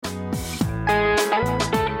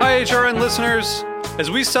HRN listeners.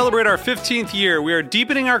 As we celebrate our 15th year, we are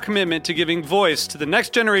deepening our commitment to giving voice to the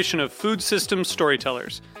next generation of food systems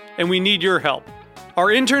storytellers, and we need your help. Our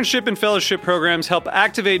internship and fellowship programs help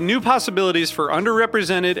activate new possibilities for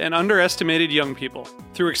underrepresented and underestimated young people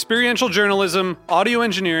through experiential journalism, audio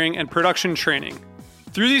engineering, and production training.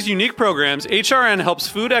 Through these unique programs, HRN helps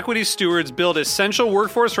food equity stewards build essential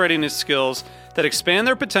workforce readiness skills that expand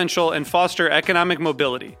their potential and foster economic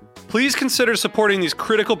mobility. Please consider supporting these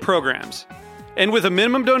critical programs. And with a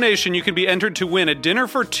minimum donation, you can be entered to win a dinner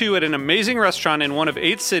for two at an amazing restaurant in one of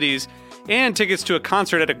 8 cities and tickets to a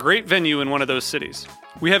concert at a great venue in one of those cities.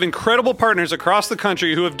 We have incredible partners across the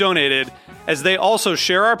country who have donated, as they also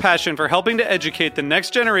share our passion for helping to educate the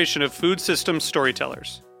next generation of food systems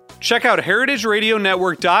storytellers. Check out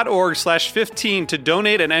heritageradionetwork.org/15 to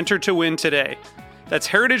donate and enter to win today. That's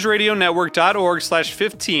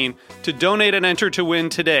heritageradionetwork.org/15 to donate and enter to win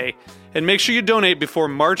today. And make sure you donate before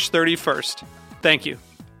March 31st. Thank you.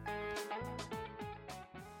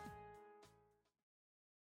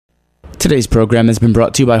 Today's program has been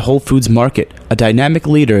brought to you by Whole Foods Market, a dynamic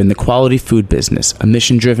leader in the quality food business, a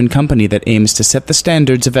mission-driven company that aims to set the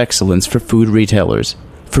standards of excellence for food retailers.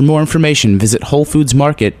 For more information, visit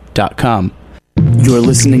WholeFoodsMarket.com. You're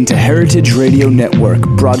listening to Heritage Radio Network,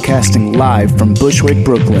 broadcasting live from Bushwick,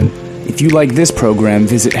 Brooklyn. If you like this program,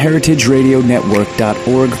 visit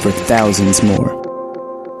heritageradionetwork.org for thousands more.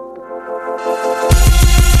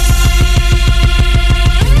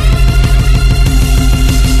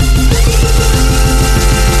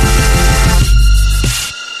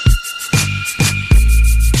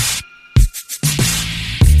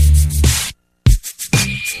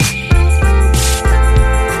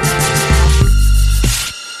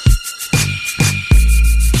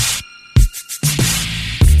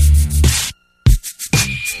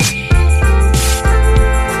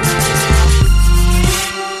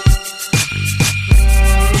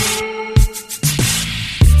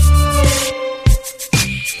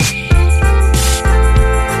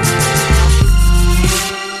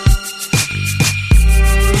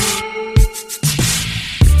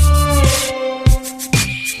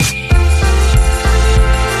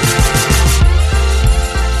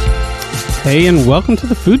 Hey, and welcome to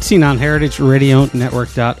the Food Scene on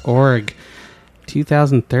heritageradionetwork.org.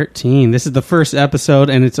 2013. This is the first episode,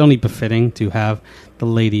 and it's only befitting to have the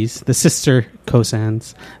ladies, the sister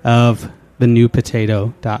cousins of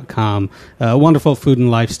thenewpotato.com, a wonderful food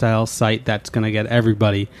and lifestyle site that's going to get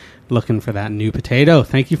everybody looking for that new potato.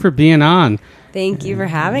 Thank you for being on. Thank you for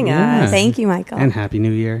having us. Thank you, Michael. And Happy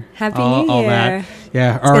New Year. Happy New Year. All that.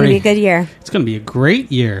 Yeah, It's going to be a good year. It's going to be a great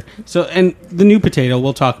year. So, and the new potato,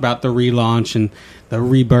 we'll talk about the relaunch and the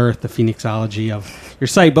rebirth, the phoenixology of your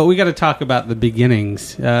site, but we got to talk about the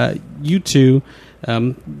beginnings. You two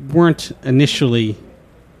weren't initially,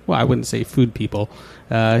 well, I wouldn't say food people.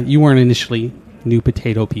 You weren't initially new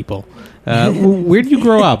potato people. Where did you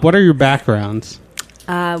grow up? What are your backgrounds?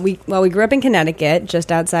 We grew up in Connecticut,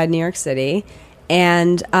 just outside New York City,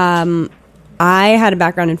 and I had a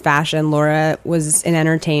background in fashion. Laura was in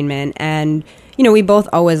entertainment, and we both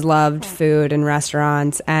always loved food and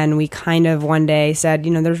restaurants, and we kind of one day said,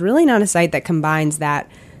 there's really not a site that combines that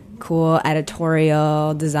cool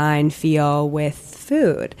editorial design feel with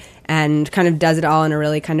food and kind of does it all in a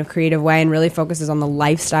really kind of creative way and really focuses on the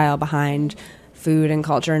lifestyle behind food and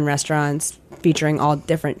culture and restaurants, featuring all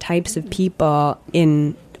different types of people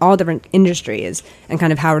in all different industries and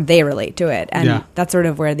kind of how they relate to it. And that's sort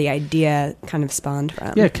of where the idea kind of spawned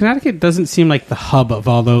from. Yeah, Connecticut doesn't seem like the hub of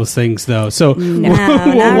all those things, though. So no,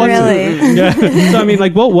 not really. So, I mean,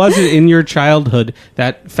 what was it in your childhood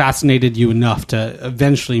that fascinated you enough to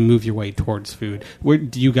eventually move your way towards food? Where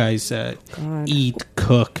do you guys eat,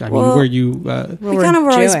 cook? I mean, were you... we kind of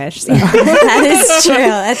were Jewish. So. That is true.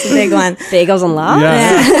 That's a big one. Bagels and love?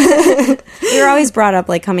 Yeah. We were always brought up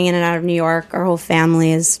coming in and out of New York. Our whole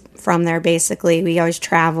family is from there, basically. We always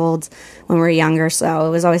traveled when we were younger, so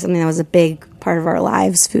it was always something that was a big part of our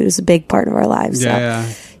lives. Food was a big part of our lives.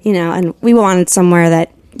 And we wanted somewhere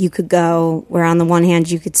that you could go where on the one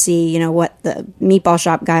hand you could see, what the meatball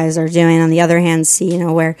shop guys are doing, on the other hand see,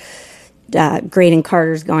 where Graydon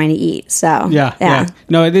Carter's going to eat. So yeah.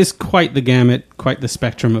 No, it is quite the gamut, quite the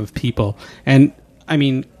spectrum of people. And I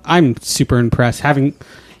mean, I'm super impressed having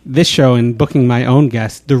this show and booking my own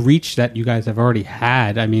guests, the reach that you guys have already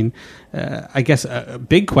had. I mean, I guess a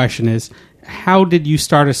big question is, how did you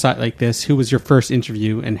start a site like this? Who was your first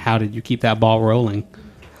interview, and how did you keep that ball rolling?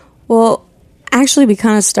 Well, Actually, we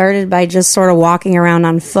kind of started by just sort of walking around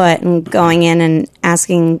on foot and going in and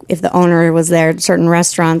asking if the owner was there at certain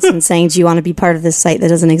restaurants and saying, do you want to be part of this site that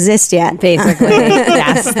doesn't exist yet? Basically,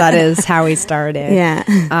 yes, that is how we started.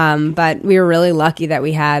 Yeah. But we were really lucky that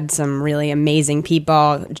we had some really amazing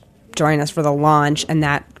people join us for the launch, and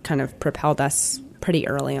that kind of propelled us pretty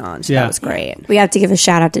early on. So Yeah. that was great. We have to give a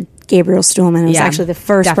shout out to Gabriel Stulman, who's Yeah, actually the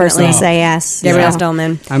first person definitely. to say yes. Gabriel So-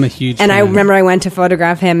 Stillman. I'm a huge And I fan. remember I went to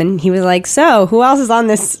photograph him, and he was like, "So, who else is on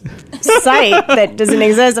this site that doesn't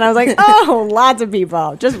exist?" And I was like, "Oh, lots of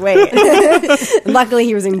people. Just wait." Luckily,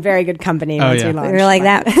 he was in very good company Oh, once yeah. we launched. We were like,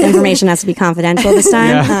 that information has to be confidential this time.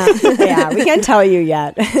 Yeah. Yeah, we can't tell you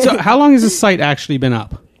yet. So how long has this site actually been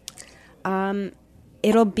up?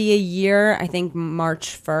 It'll be a year, I think,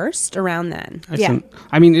 March 1st, around then. Excellent.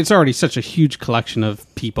 I mean, it's already such a huge collection of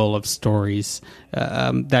people, of stories,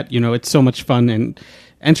 that, it's so much fun and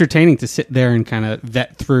entertaining to sit there and kind of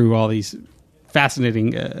vet through all these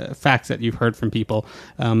fascinating facts that you've heard from people.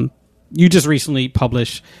 You just recently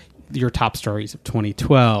published your top stories of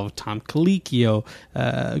 2012, Tom Colicchio,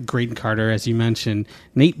 Graydon Carter, as you mentioned,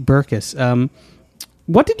 Nate Berkus.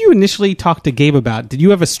 What did you initially talk to Gabe about? Did you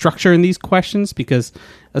have a structure in these questions? Because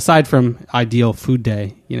aside from Ideal Food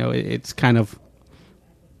Day, it's kind of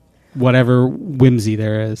whatever whimsy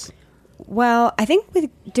there is. Well, I think with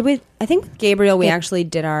Gabriel, we actually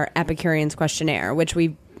did our Epicureans questionnaire, which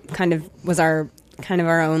we kind of was our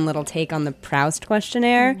own little take on the Proust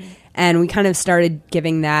questionnaire. And we kind of started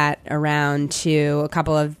giving that around to a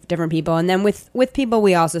couple of different people. And then with people,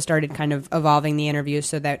 we also started kind of evolving the interviews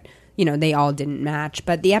so that, they all didn't match.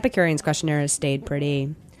 But the Epicureans questionnaire has stayed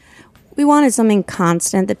pretty. We wanted something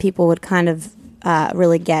constant that people would kind of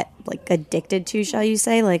really get like addicted to, shall you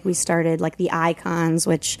say. Like we started like the icons,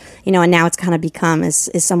 which, and now it's kind of become, is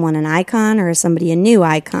someone an icon or is somebody a new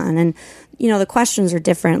icon? And, the questions are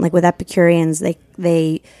different. Like with Epicureans,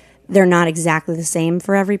 they're not exactly the same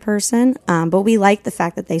for every person. But we like the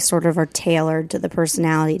fact that they sort of are tailored to the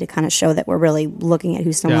personality to kind of show that we're really looking at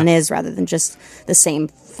who someone is rather than just the same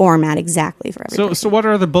format exactly for every person. So what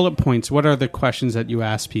are the bullet points? What are the questions that you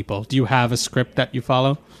ask people? Do you have a script that you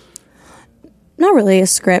follow? Not really a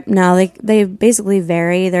script. No, they basically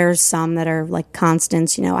vary. There's some that are like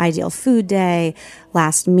constants, ideal food day,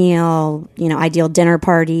 last meal, ideal dinner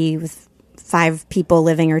party with 5 people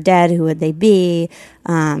living or dead. Who would they be?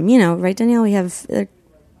 Right, Danielle? We have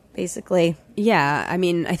basically. Yeah, I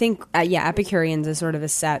mean, I think, Epicureans is sort of a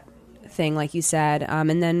set thing, like you said.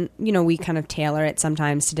 And then, we kind of tailor it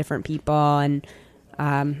sometimes to different people. And,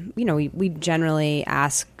 we generally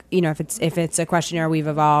ask, if it's a questionnaire we've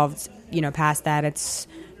evolved, past that, it's,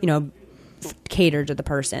 catered to the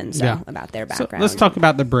person, about their background. So let's talk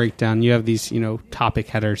about the breakdown. You have these, topic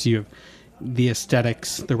headers. You have the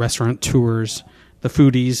aesthetics, the restaurant tours, the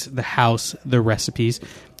foodies, the house, the recipes.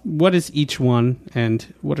 What is each one,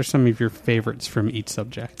 and what are some of your favorites from each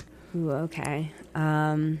subject? Ooh, okay.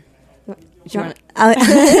 We're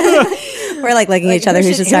like looking at each other.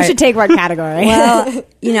 Who should start? Who should take what category? Well,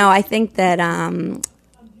 I think that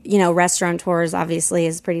restaurateurs obviously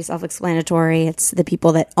is pretty self-explanatory. It's the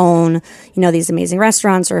people that own, these amazing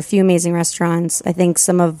restaurants or a few amazing restaurants. I think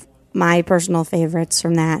some of my personal favorites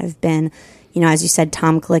from that have been, as you said,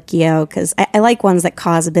 Tom Colicchio, because I like ones that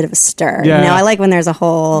cause a bit of a stir. Yeah. I like when there's a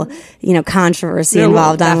whole, controversy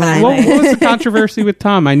involved online. What was the controversy with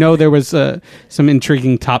Tom? I know there was some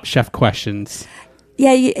intriguing Top Chef questions.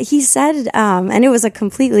 Yeah, he said, and it was a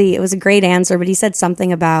great answer, but he said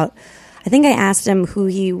something about, I think I asked him who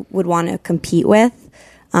he would want to compete with,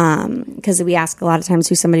 because we ask a lot of times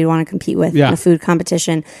who somebody would want to compete with in a food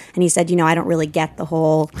competition, and he said, I don't really get the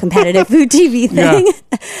whole competitive food TV thing.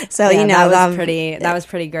 So that was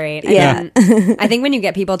pretty great. Yeah. And I think when you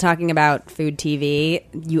get people talking about food TV,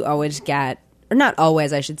 you always get, or not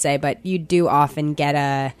always, I should say, but you do often get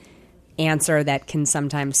a answer that can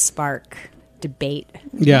sometimes spark debate.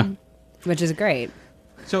 Yeah, which is great.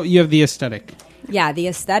 So you have the aesthetic. Yeah, the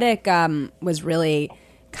aesthetic was really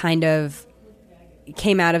kind of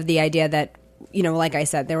came out of the idea that, like I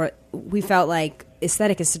said, we felt like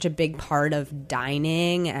aesthetic is such a big part of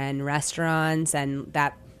dining and restaurants and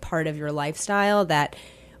that part of your lifestyle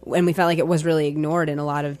and we felt like it was really ignored in a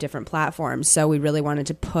lot of different platforms. So we really wanted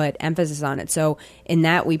to put emphasis on it. So in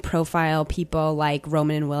that, we profile people like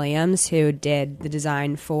Roman and Williams, who did the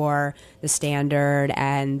design for the Standard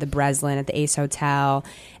and the Breslin at the Ace Hotel.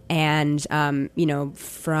 And,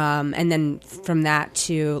 from that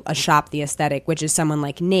to a Shop the Aesthetic, which is someone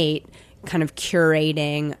like Nate kind of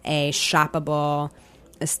curating a shoppable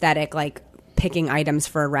aesthetic, like picking items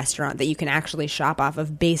for a restaurant that you can actually shop off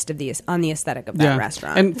of based on the aesthetic of that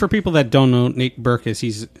restaurant. And for people that don't know Nate Berkus,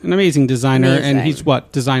 he's an amazing designer, and he's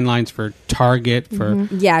design lines for Target, for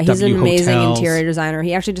he's an W amazing Hotels. interior designer.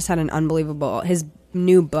 He actually just had an unbelievable. His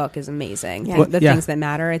new book is amazing. Yeah. Things that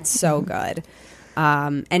matter. It's so good.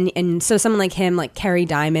 And so someone like him, like Carrie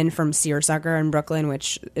Diamond from Seersucker in Brooklyn,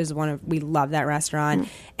 which is we love that restaurant.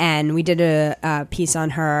 And we did a piece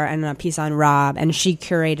on her and a piece on Rob, and she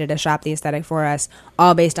curated a Shop the Aesthetic for us,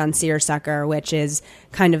 all based on Seersucker, which is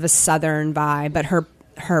kind of a Southern vibe, but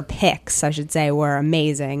her picks, I should say, were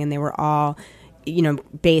amazing, and they were all,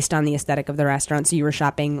 based on the aesthetic of the restaurant. So you were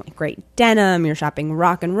shopping great denim, you're shopping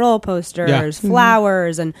rock and roll posters,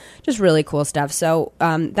 flowers, and just really cool stuff. So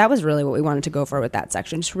that was really what we wanted to go for with that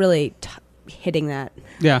section, just really hitting that.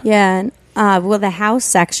 Yeah. Well, the house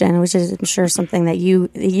section, which is, I'm sure, something that you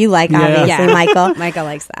like, obviously, Michael. Michael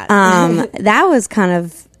likes that. That was kind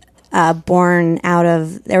of born out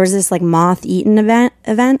of, there was this like moth eaten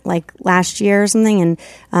event like last year or something,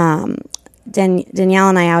 and Danielle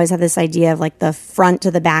and I always have this idea of like the front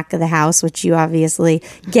to the back of the house, which you obviously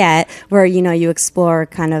get, where you explore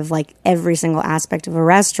kind of like every single aspect of a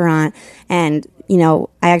restaurant. And I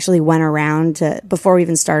actually went around before we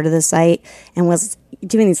even started the site and was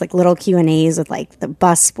doing these like little Q&As with like the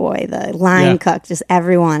busboy, the line cook, just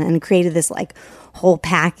everyone, and created this like whole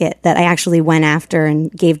packet that I actually went after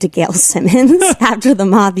and gave to Gail Simmons after the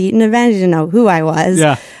moth eaten event. She didn't know who I was.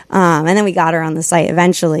 And then we got her on the site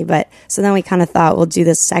eventually. But so then we kind of thought we'll do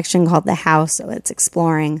this section called the house. So it's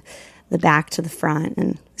exploring the back to the front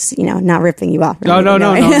and, not ripping you off. No, not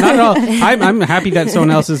at all. I'm happy that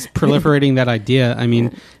someone else is proliferating that idea. I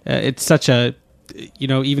mean, it's such a,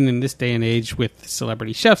 even in this day and age with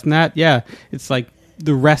celebrity chefs and that, it's like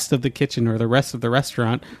the rest of the kitchen or the rest of the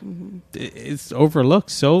restaurant is overlooked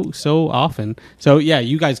so often. So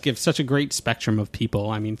you guys give such a great spectrum of people.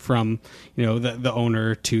 I mean, from the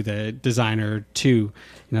owner to the designer to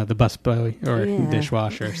the busboy or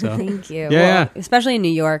dishwasher. So thank you. Yeah, well, especially in New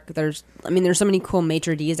York, there's so many cool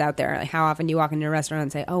maitre d's out there. Like, how often do you walk into a restaurant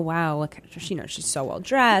and say, "Oh wow, look, she's so well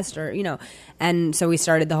dressed," or and so we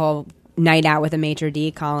started the whole night out with a maitre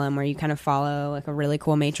d' column where you kind of follow like a really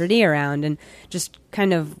cool maitre d' around and just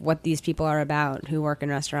kind of what these people are about who work in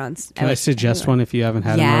restaurants. Can I suggest one if you haven't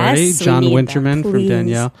had him Yes, already? we John need Winterman them. from Please.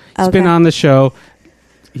 Danielle. He's been on the show.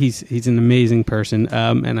 He's an amazing person,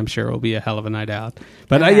 and I'm sure it will be a hell of a night out.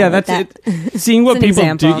 But that's it. Seeing what people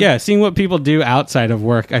example. do, seeing what people do outside of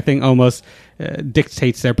work, I think almost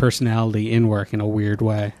dictates their personality in work in a weird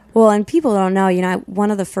way. Well, and people don't know, one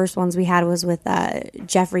of the first ones we had was with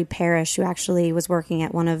Jeffrey Parrish, who actually was working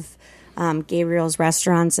at one of Gabriel's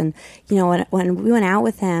restaurants. And, when we went out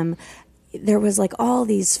with him, there was like all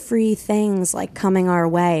these free things like coming our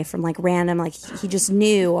way from like random, like he just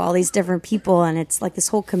knew all these different people. And it's like this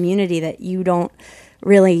whole community that we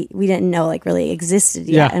didn't know like really existed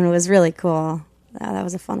yet. And it was really cool. That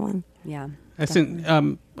was a fun one. Yeah.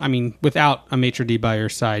 Without a maitre d' by your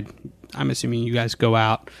side, I'm assuming you guys go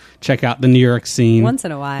out, check out the New York scene. Once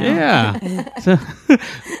in a while. Yeah. So,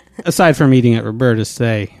 aside from eating at Roberta's,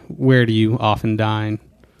 say, where do you often dine?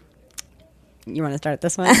 You want to start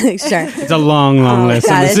this one? Sure. It's a long list.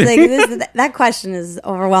 God, that question is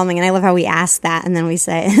overwhelming, and I love how we ask that, and then we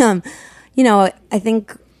say, I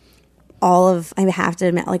think I have to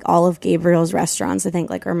admit, like all of Gabriel's restaurants, I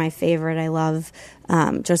think like are my favorite. I love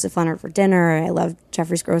Joseph Leonard for dinner. I love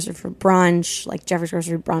Jeffrey's Grocery for brunch. Like Jeffrey's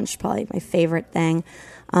Grocery brunch, probably my favorite thing.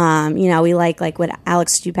 We like what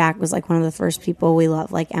Alex Stupak was like one of the first people. We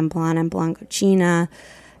love like Emplan Cucina,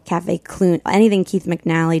 Cafe Clune, anything Keith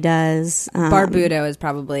McNally does. Barbuto is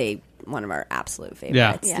probably one of our absolute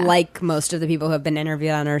favorites. Yeah. Like most of the people who have been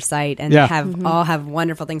interviewed on our site and all have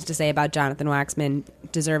wonderful things to say about Jonathan Waxman,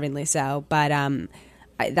 deservingly so. But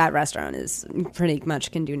that restaurant is pretty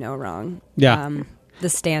much can do no wrong. Yeah. The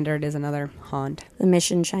Standard is another haunt. The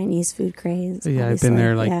Mission Chinese food craze. Yeah, obviously. I've been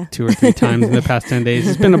there 2 or 3 times in the past 10 days.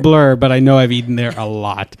 It's been a blur, but I know I've eaten there a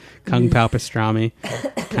lot. Kung Pao pastrami,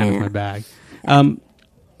 kind of my bag.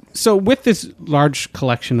 So with this large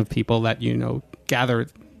collection of people that gather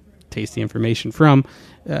tasty information from,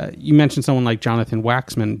 you mentioned someone like Jonathan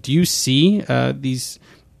Waxman. Do you see these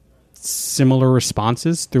similar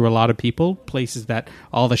responses through a lot of people, places that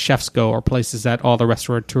all the chefs go or places that all the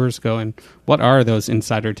restaurateurs go? And what are those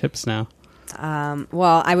insider tips now?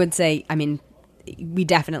 Well, I would say, we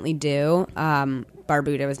definitely do.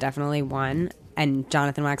 Barbuto is definitely one. And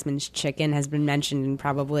Jonathan Waxman's chicken has been mentioned in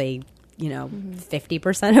probably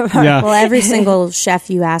 50% of our. Yeah. Well, every single chef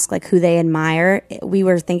you ask, like, who they admire, we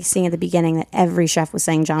were seeing at the beginning that every chef was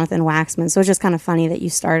saying Jonathan Waxman. So it's just kind of funny that you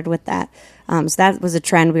started with that. So that was a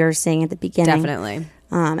trend we were seeing at the beginning. Definitely.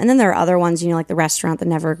 And then there are other ones, like the restaurant that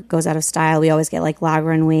never goes out of style. We always get like La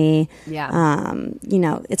Grenouille. Yeah.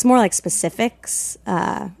 It's more like specifics.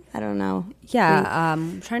 I don't know. Yeah.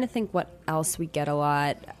 I'm trying to think what else we get a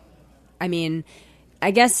lot. I mean,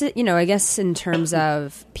 I guess in terms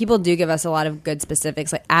of people do give us a lot of good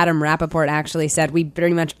specifics. Like Adam Rappaport actually said we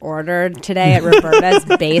pretty much ordered today at Roberta's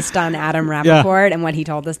based on Adam Rappaport and what he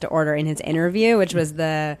told us to order in his interview, which was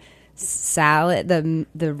the salad,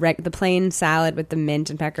 the plain salad with the mint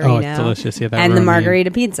and pecorino. Oh, it's delicious. Yeah, and the margarita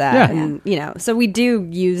pizza. Yeah. And, so we do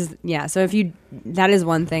use, so that is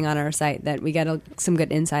one thing on our site that we get some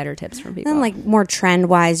good insider tips from people. And like more trend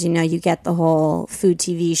wise, you get the whole food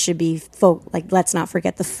TV should be like, let's not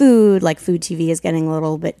forget the food. Like food TV is getting a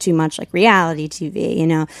little bit too much like reality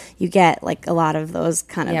TV. You get like a lot of those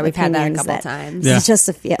kind of we've had that a couple times. It's just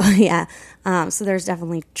a feel. Yeah. So there's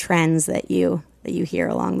definitely trends that you hear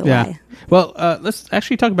along the way. Well, let's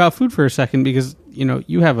actually talk about food for a second because,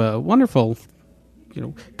 you have a wonderful,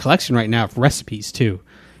 collection right now of recipes too.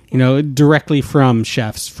 Directly from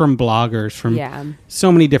chefs, from bloggers, from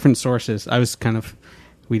so many different sources. I was kind of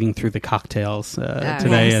weeding through the cocktails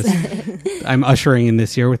today as I'm ushering in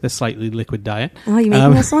this year with a slightly liquid diet. Oh, you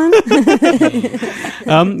making this one?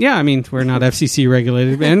 Yeah, I mean, we're not FCC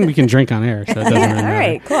regulated, and we can drink on air, so it doesn't really matter. All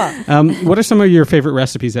right, cool. What are some of your favorite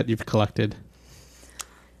recipes that you've collected?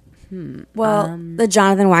 Well, the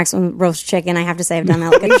Jonathan Waxman roast chicken, I have to say I've done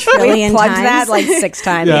that like a trillion we plugged times. that like 6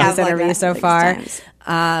 times in this plugged interview that so 6 far. times.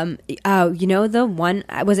 The one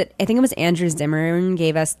I think it was Andrew Zimmerman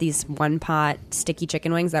gave us these one pot sticky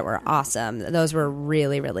chicken wings that were awesome. Those were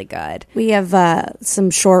really, really good. We have some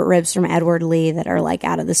short ribs from Edward Lee that are like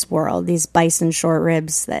out of this world. These bison short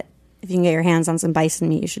ribs that if you can get your hands on some bison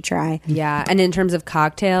meat, you should try. Yeah, and in terms of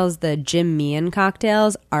cocktails, the Jim Meehan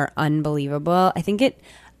cocktails are unbelievable. I think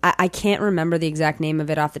I can't remember the exact name of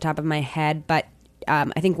it off the top of my head, but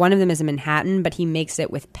I think one of them is a Manhattan, but he makes it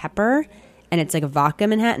with pepper, and it's like a vodka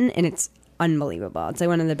Manhattan, and it's unbelievable. It's like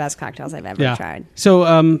one of the best cocktails I've ever tried.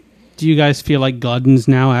 So, do you guys feel like gluttons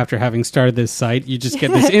now after having started this site? You just get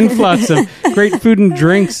this influx of great food and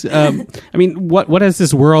drinks. I mean, what has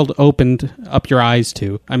this world opened up your eyes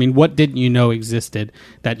to? I mean, what didn't you know existed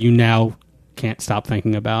that you now can't stop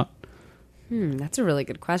thinking about? That's a really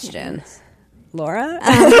good question. Laura?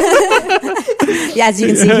 Yes, you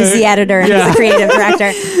can see he's the editor and he's the creative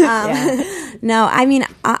director. No, I mean,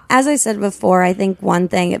 as I said before, I think one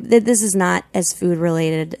thing, this is not as food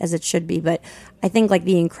related as it should be, but I think like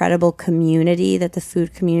the incredible community that the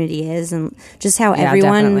food community is and just how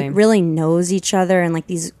everyone definitely really knows each other and like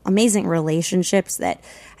these amazing relationships that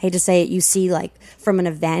I hate to say it, you see like from an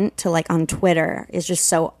event to like on Twitter is just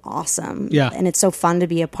so awesome. Yeah. And it's so fun to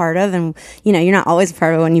be a part of. And, you're not always a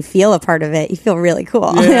part of it. When you feel a part of it, you feel really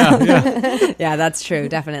cool. Yeah, that's true.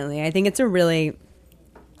 Definitely. I think it's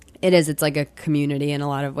it's like a community in a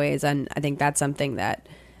lot of ways. And I think that's something that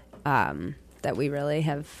we really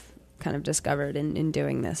have kind of discovered in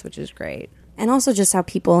doing this, which is great. And also just how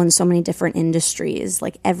people in so many different industries,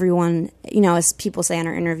 like everyone, as people say in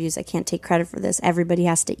our interviews, I can't take credit for this, everybody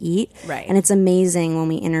has to eat. Right. And it's amazing when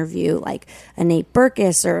we interview like a Nate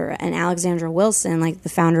Berkus or an Alexandra Wilson, like the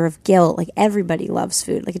founder of Guilt, like everybody loves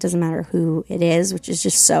food. Like it doesn't matter who it is, which is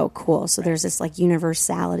just so cool. So there's this like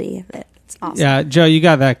universality of it. It's awesome. Yeah, Joe, you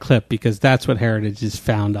got that clip because that's what Heritage is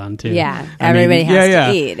found on too. Yeah, everybody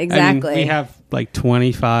has to eat. Exactly. I mean, we have like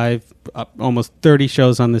 25, almost 30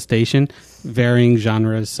 shows on the station, varying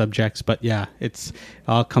genres, subjects, but yeah, it's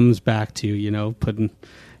all comes back to, putting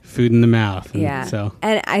food in the mouth. And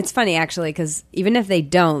and it's funny actually because even if they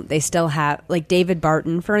don't, they still have like David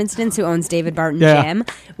Barton, for instance, who owns David Barton Gym.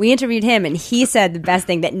 We interviewed him and he said the best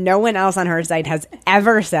thing that no one else on her site has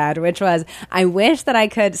ever said, which was, I wish that I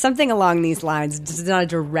could, something along these lines. It's not a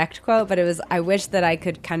direct quote, but it was, I wish that I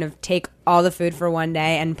could kind of take all the food for one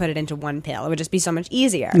day and put it into one pill. It would just be so much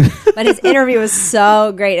easier. But his interview was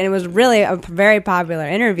so great, and it was really a very popular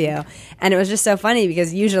interview. And it was just so funny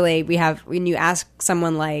because usually when you ask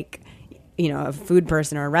someone like, a food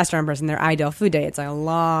person or a restaurant person, their ideal food day, it's like a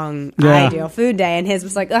long ideal food day. And his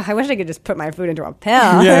was like, I wish I could just put my food into a pill.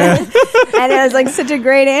 Yeah. And it was like such a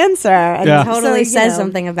great answer. And it totally says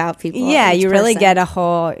something about people. Yeah, you really get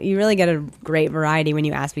a great variety when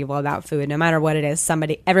you ask people about food. No matter what it is,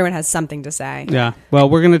 everyone has something to say. Yeah. Well,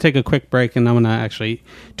 we're going to take a quick break, and I'm going to actually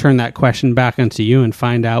turn that question back onto you and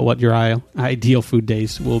find out what your ideal food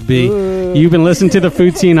days will be. Ooh. You've been listening to The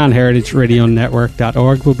Food Scene on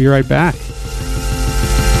heritageradionetwork.org. We'll be right back.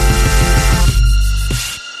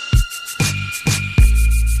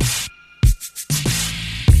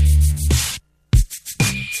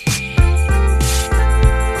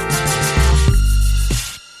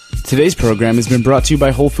 Today's program has been brought to you by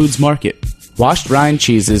Whole Foods Market. Washed rind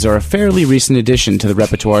cheeses are a fairly recent addition to the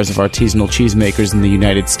repertoires of artisanal cheesemakers in the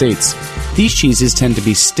United States. These cheeses tend to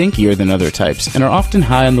be stinkier than other types and are often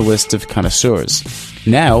high on the list of connoisseurs.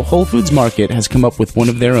 Now, Whole Foods Market has come up with one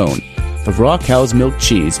of their own. The raw cow's milk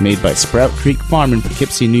cheese made by Sprout Creek Farm in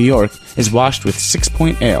Poughkeepsie, New York, is washed with 6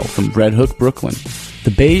 Point Ale from Red Hook, Brooklyn. The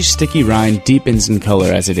beige, sticky rind deepens in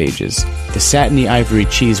color as it ages. The satiny ivory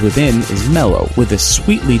cheese within is mellow, with a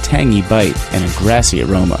sweetly tangy bite and a grassy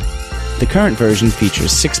aroma. The current version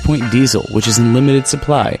features 6 Point Diesel, which is in limited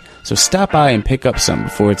supply, so stop by and pick up some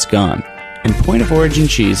before it's gone. And Point of Origin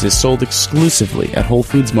cheese is sold exclusively at Whole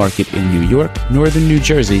Foods Market in New York, Northern New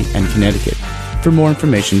Jersey, and Connecticut. For more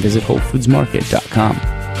information, visit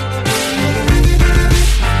WholeFoodsMarket.com.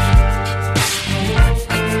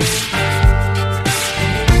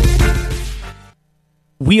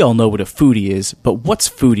 We all know what a foodie is, but what's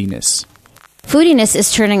foodiness? Foodiness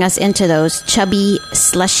is turning us into those chubby,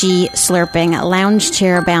 slushy, slurping, lounge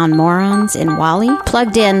chair-bound morons in WALL-E,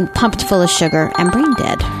 plugged in, pumped full of sugar, and brain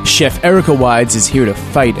dead. Chef Erica Wides is here to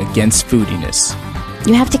fight against foodiness.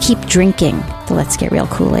 You have to keep drinking the Let's Get Real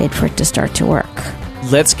Kool-Aid for it to start to work.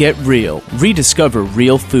 Let's Get Real. Rediscover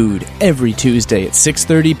real food every Tuesday at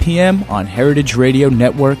 6:30 p.m. on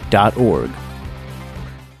heritageradionetwork.org.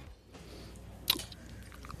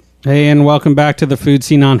 Hey, and welcome back to the Food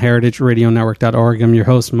Scene on heritageradionetwork.org. I'm your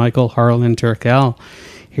host, Michael Harlan Turkel,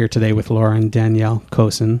 here today with Laura and Danielle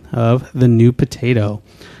Kosin of The New Potato.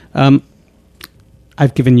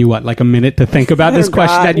 I've given you, like a minute to think about this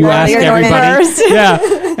question that you ask everybody. Yeah,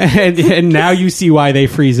 and now you see why they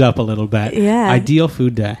freeze up a little bit. Yeah. Ideal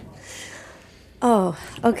food day. Oh,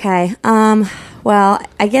 okay. Well,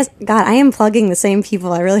 I guess, God, I am plugging the same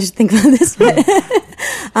people. I really should think about this. But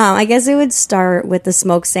I guess it would start with the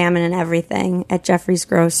smoked salmon and everything at Jeffrey's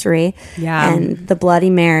Grocery. Yeah. And the Bloody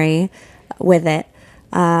Mary with it.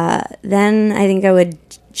 Then I think I would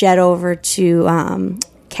jet over to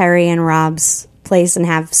Carrie and Rob's place and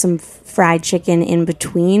have some fried chicken in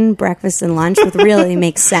between breakfast and lunch, which really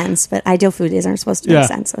makes sense. But ideal food days aren't supposed to make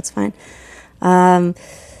sense, so it's fine.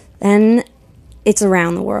 Then it's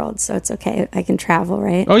around the world, so it's okay. I can travel,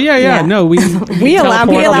 right? Oh, yeah. No, we allow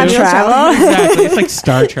travel. Exactly. It's like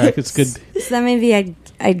Star Trek. It's good. So then maybe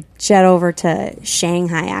I'd jet over to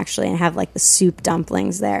Shanghai, actually, and have, like, the soup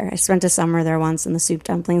dumplings there. I spent a summer there once, and the soup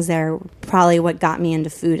dumplings there were probably what got me into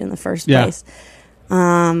food in the first place.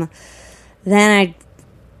 Then I'd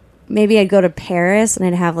go to Paris, and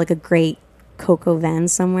I'd have, like, a great coq au vin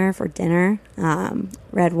somewhere for dinner.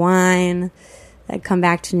 Red wine. I'd come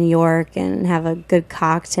back to New York and have a good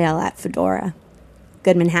cocktail at Fedora.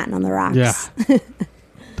 Good Manhattan on the rocks. Yeah.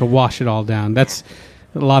 To wash it all down. That's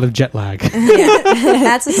a lot of jet lag.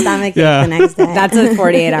 That's a stomach ache the next day. That's a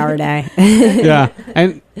 48-hour day. Yeah.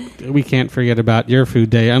 And we can't forget about your food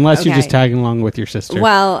day, unless you're just tagging along with your sister.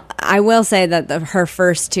 Well, I will say that her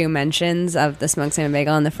first two mentions of the smoked salmon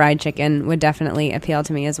bagel and the fried chicken would definitely appeal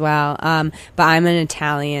to me as well. But I'm an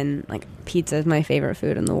Italian. Like, pizza is my favorite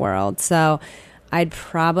food in the world. So I'd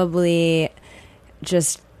probably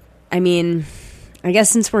I guess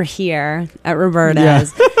since we're here at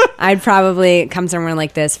Roberta's, I'd probably come somewhere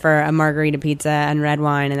like this for a margarita pizza and red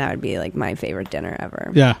wine, and that would be like my favorite dinner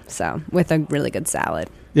ever. Yeah. So with a really good salad.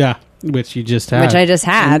 Yeah, which you just had. Which I just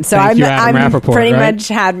had. And so I'm Rappaport, pretty much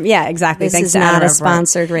had, exactly. This Thanks is to not Adam a Rappaport.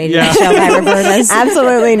 sponsored radio show by Roberta's.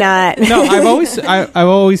 Absolutely not. No, I've always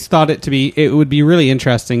thought it would be really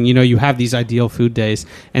interesting. You know, you have these ideal food days,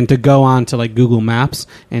 and to go on to like Google Maps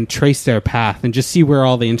and trace their path and just see where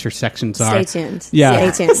all the intersections are. Stay tuned.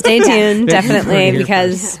 Yeah. Stay tuned. Stay tuned, Yeah. definitely,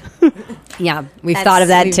 because we've thought of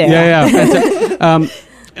that too. Yeah.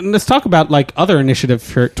 And let's talk about like other initiatives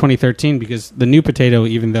for 2013, because the New Potato,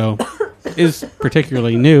 even though is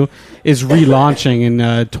particularly new, is relaunching in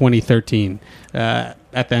 2013 at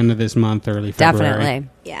the end of this month, early February. Definitely.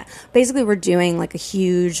 Yeah. Basically, we're doing like a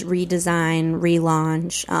huge redesign,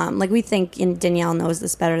 relaunch. Like we think, and Danielle knows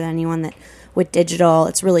this better than anyone, that with digital,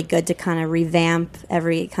 it's really good to kind of revamp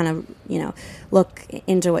every kind of, look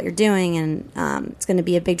into what you're doing. And it's going to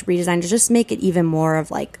be a big redesign to just make it even more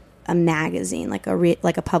of like a magazine, like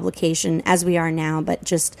a publication as we are now, but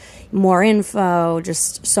just more info,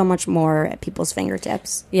 just so much more at people's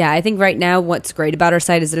fingertips. Yeah, I think right now what's great about our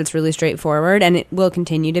site is that it's really straightforward, and it will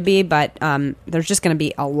continue to be, but there's just going to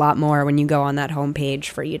be a lot more when you go on that homepage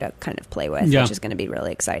for you to kind of play with, which is going to be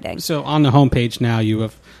really exciting. So on the homepage now you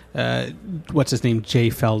have, what's his name,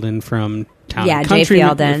 Jay Feldon from Town Yeah, and Country. Jay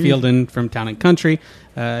Fielden. Fielden from Town and Country.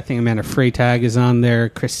 I think Amanda Freytag is on there.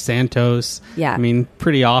 Chris Santos. Yeah. I mean,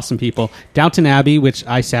 pretty awesome people. Downton Abbey, which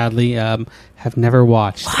I sadly have never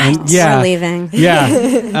watched. And We're leaving.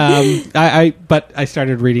 Yeah. But I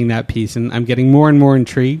started reading that piece, and I'm getting more and more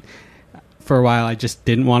intrigued. For a while, I just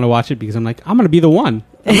didn't want to watch it because I'm like, I'm going to be the one.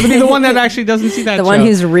 I'm going to be the one that actually doesn't see that The show. one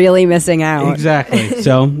who's really missing out. Exactly.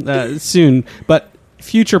 So soon. But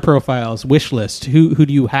future profiles, wish list. Who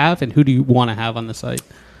do you have, and who do you want to have on the site?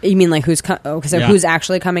 You mean like who's Yeah. who's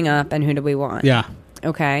actually coming up and who do we want? Yeah.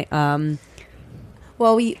 Okay.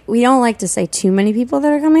 Well, we don't like to say too many people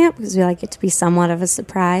that are coming up because we like it to be somewhat of a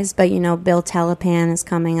surprise. But, Bill Telepan is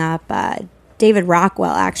coming up. David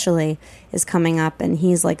Rockwell, actually, is coming up. And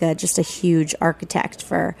he's like just a huge architect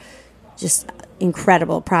for just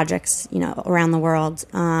incredible projects, around the world.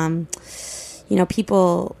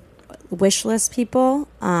 People, wish list people.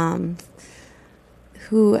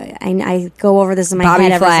 Who I go over this in my Bobby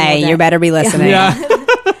head every single Flay, day. you better be listening. Yeah.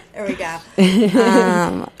 There we go.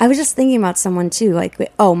 I was just thinking about someone too,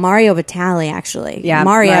 Mario Batali, actually. Yeah,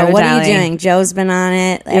 Mario, Mario what are you Batali. doing? Joe's been on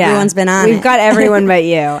it. Everyone's been on it. We've got everyone but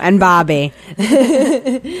you and Bobby.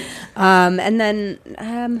 And then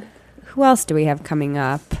who else do we have coming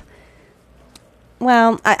up?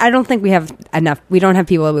 Well, I don't think we have enough. We don't have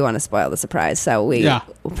people that we want to spoil the surprise, so we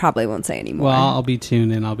probably won't say anymore. Well, I'll be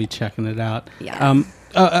tuned in. I'll be checking it out. Yeah.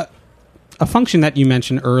 A function that you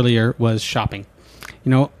mentioned earlier was shopping.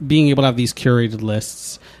 Being able to have these curated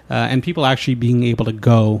lists and people actually being able to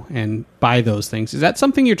go and buy those things. Is that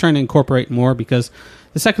something you're trying to incorporate more? Because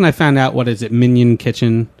the second I found out, Minion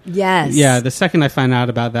Kitchen? Yes. Yeah, the second I found out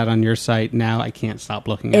about that on your site, now I can't stop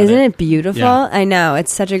looking at it. Isn't it beautiful? Yeah. I know.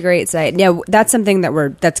 It's such a great site. Yeah, that's something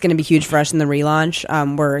that's going to be huge for us in the relaunch.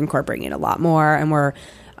 We're incorporating it a lot more, and we're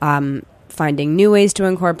finding new ways to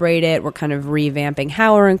incorporate it. We're kind of revamping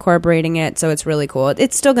how we're incorporating it, so it's really cool.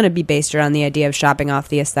 It's still going to be based around the idea of shopping off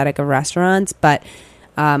the aesthetic of restaurants, but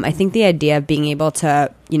I think the idea of being able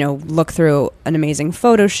to, look through an amazing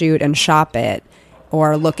photo shoot and shop it,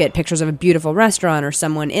 or look at pictures of a beautiful restaurant or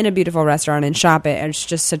someone in a beautiful restaurant and shop it. It's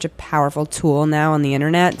just such a powerful tool now on the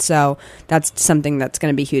internet. So that's something that's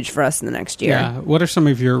going to be huge for us in the next year. Yeah. What are some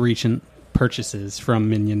of your recent purchases from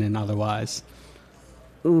Minion and otherwise?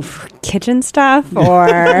 Oof, kitchen stuff or...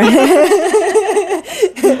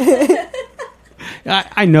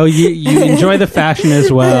 I know you enjoy the fashion as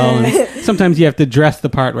well. And sometimes you have to dress the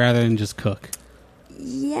part rather than just cook.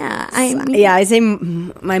 Yeah, I say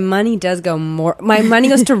my money does go more. My money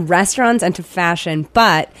goes to restaurants and to fashion,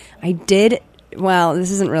 but I did. Well, this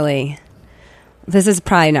is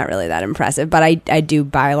probably not really that impressive, but I do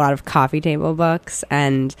buy a lot of coffee table books,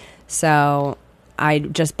 and so I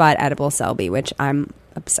just bought Edible Selby, which I'm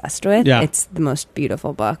obsessed with. Yeah. It's the most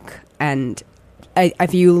beautiful book, and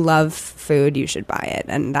if you love food, you should buy it,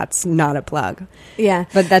 and that's not a plug. Yeah.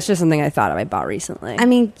 But that's just something I thought of. I bought recently. I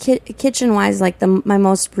mean, kitchen-wise, like my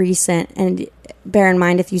most recent, and bear in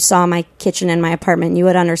mind, if you saw my kitchen in my apartment, you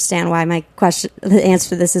would understand why the answer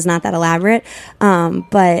to this is not that elaborate.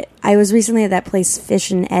 But I was recently at that place,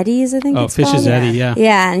 Fish and Eddie's, I think it's called. Fish is Eddie, yeah.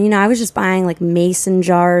 Yeah, and I was just buying like mason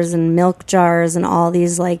jars and milk jars and all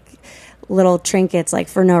these like little trinkets, like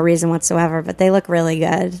for no reason whatsoever, but they look really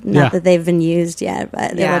good. Not that they've been used yet,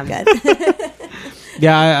 but they look good.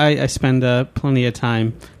 Yeah, I spend plenty of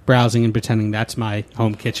time browsing and pretending that's my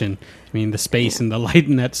home kitchen. I mean, the space and the light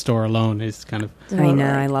in that store alone is kind of... I know.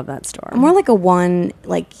 I love that store. I'm more like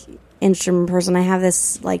a instrument person. I have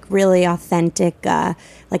this like really authentic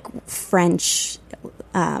like French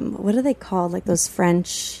what are they called? Like those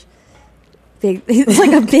French big, it's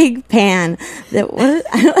like a big pan that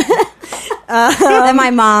that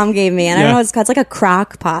my mom gave me, and I don't know what it's called. It's like a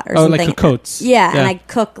crock pot or something. Like a Coates. Yeah, and I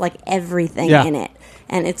cook like everything in it,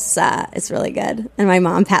 and it's really good. And my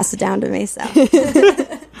mom passed it down to me. So,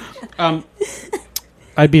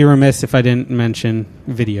 I'd be remiss if I didn't mention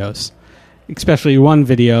videos, especially one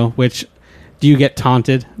video. Which, do you get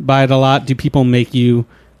taunted by it a lot? Do people make you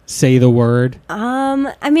say the word?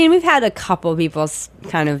 I mean, we've had a couple people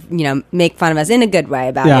kind of, make fun of us in a good way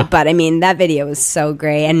about it. But I mean, that video was so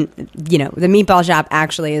great. And, the meatball shop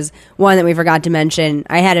actually is one that we forgot to mention.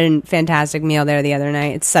 I had a fantastic meal there the other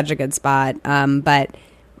night. It's such a good spot. But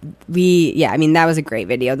that was a great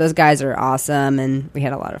video. Those guys are awesome, and we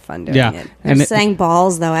had a lot of fun doing it. They're saying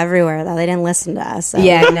balls though everywhere though. They didn't listen to us. So.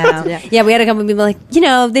 Yeah, no. Yeah, we had a couple of people like, they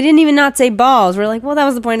didn't even not say balls. We're like, well, that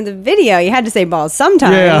was the point of the video. You had to say balls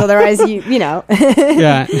sometimes, otherwise you know.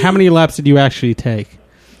 Yeah. How many laps did you actually take?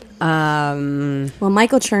 Well,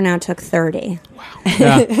 Michael Chernow took 30.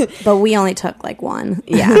 Yeah. But we only took like 1.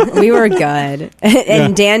 Yeah, we were good.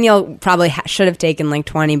 And Daniel probably should have taken like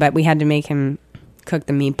 20, but we had to make him cook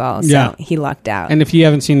the meatballs, so he lucked out. And if you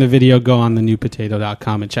haven't seen the video, go on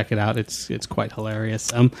thenewpotato.com and check it out. It's quite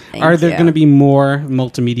hilarious. Are there going to be more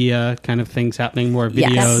multimedia kind of things happening, more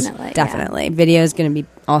videos? Yes, Definitely. Video is going to be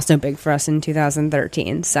also big for us in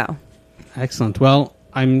 2013, so. Excellent. Well,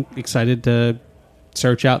 I'm excited to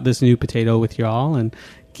search out this new potato with y'all and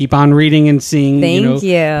keep on reading and seeing Thank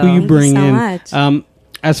you. who you bring so in. much.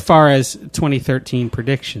 As far as 2013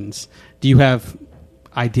 predictions, do you have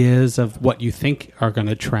ideas of what you think are going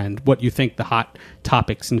to trend, what you think the hot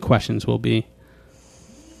topics and questions will be?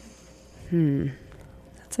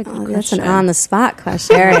 That's a good question. That's an on-the-spot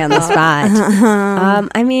question. Very on the spot.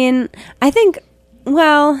 I mean, I think,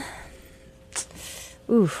 well,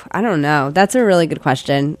 I don't know. That's a really good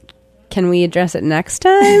question. Can we address it next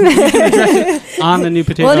time? On the new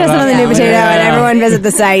potato. We'll address it on the new potato, and everyone visit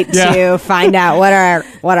the site Yeah. to find out what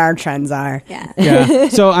our trends are. Yeah. Yeah.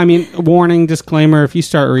 So, I mean, warning, disclaimer, if you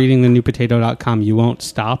start reading thenewpotato.com, you won't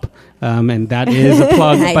stop. And that is a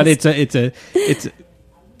plug, Nice. but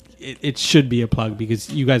it should be a plug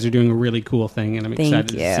because you guys are doing a really cool thing, and I'm Thank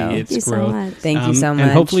excited you. to see Thank its you so growth. much. Thank you so much.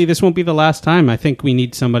 And hopefully this won't be the last time. I think we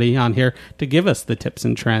need somebody on here to give us the tips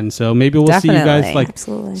and trends. So maybe we'll see you guys Definitely. like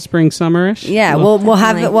Absolutely. spring, summerish. Yeah, we'll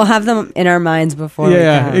have them in our minds before.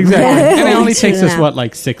 Yeah, we come. exactly. And it only True takes us,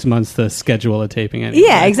 enough. 6 months to schedule a taping anyway.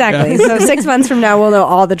 Yeah, exactly. So 6 months from now, we'll know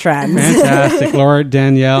all the trends. Fantastic. Laura,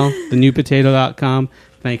 Danielle, thenewpotato.com.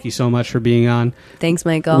 Thank you so much for being on. Thanks,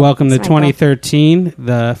 Michael. Welcome to Thanks, Michael. 2013.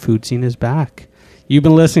 The food scene is back. You've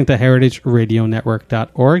been listening to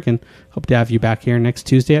heritageradionetwork.org and hope to have you back here next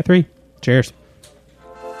Tuesday at 3. Cheers.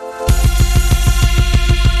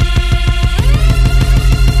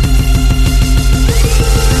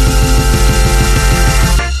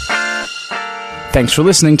 Thanks for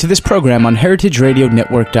listening to this program on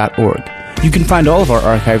heritageradionetwork.org. You can find all of our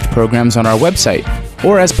archived programs on our website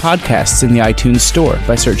or as podcasts in the iTunes Store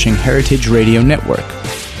by searching Heritage Radio Network.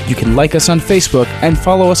 You can like us on Facebook and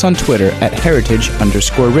follow us on Twitter at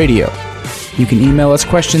 @heritage_radio. You can email us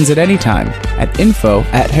questions at any time at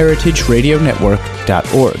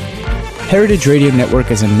info@heritageradionetwork.org. Heritage Radio Network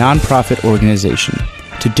is a non-profit organization.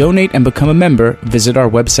 To donate and become a member, visit our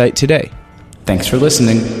website today. Thanks for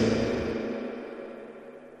listening.